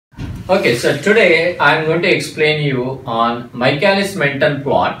Okay, so today I am going to explain you on Michaelis-Menten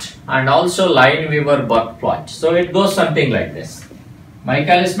plot and also Lineweaver-Burke plot. So it goes something like this.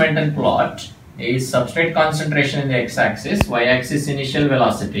 Michaelis-Menten plot is substrate concentration in the x-axis, y-axis initial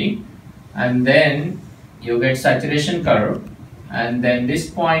velocity, and then you get saturation curve, and then this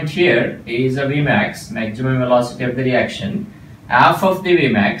point here is a Vmax, maximum velocity of the reaction, half of the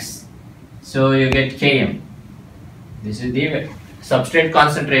Vmax, so you get Km. This is the substrate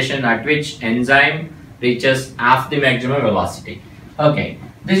concentration at which enzyme reaches half the maximum velocity. Okay,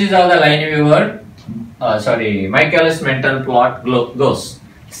 this is how the Michaelis-Menten plot goes.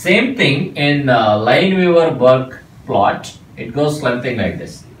 Same thing in Lineweaver-Burke plot. It goes something like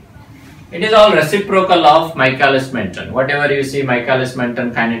this. It is all reciprocal of Michaelis-Menten. Whatever you see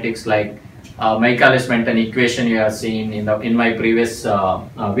Michaelis-Menten kinetics, like Michaelis-Menten equation you have seen in my previous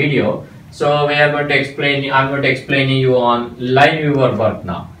video. So we are going to explain. I'm going to explain you on Lineweaver-Burke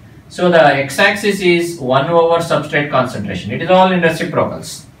now. So the x-axis is 1 over substrate concentration. It is all in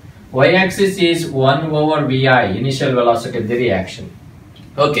reciprocals. Y-axis is 1 over Vi, initial velocity of the reaction.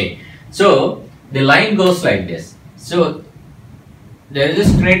 Okay. So the line goes like this. So there is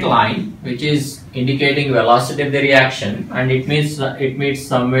a straight line which is indicating velocity of the reaction, and it meets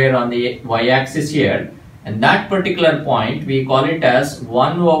somewhere on the y-axis here. And that particular point we call it as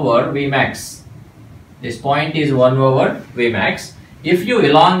 1 over Vmax. This point is 1 over Vmax. If you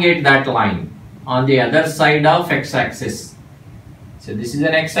elongate that line on the other side of x-axis, so this is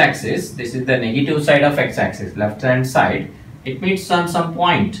an x-axis, this is the negative side of x-axis, left hand side, it meets on some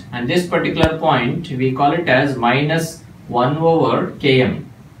point, and this particular point we call it as minus 1 over Km.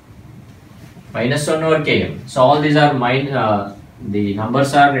 Minus 1 over Km. So all these are the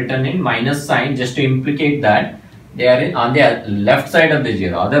numbers are written in minus sign just to implicate that they are on the left side of the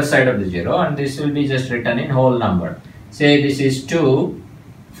zero, other side of the zero, and this will be just written in whole number. Say this is 2,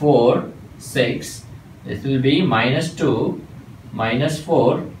 4, 6. This will be minus 2, minus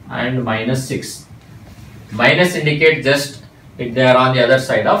 4, and minus 6. Minus indicates just if they are on the other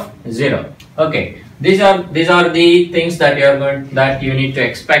side of zero. Okay, these are the things that you need to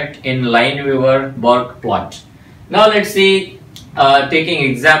expect in Lineweaver-Burke plot. Now let's see. Taking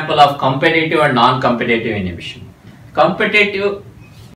example of competitive and non-competitive inhibition. Competitive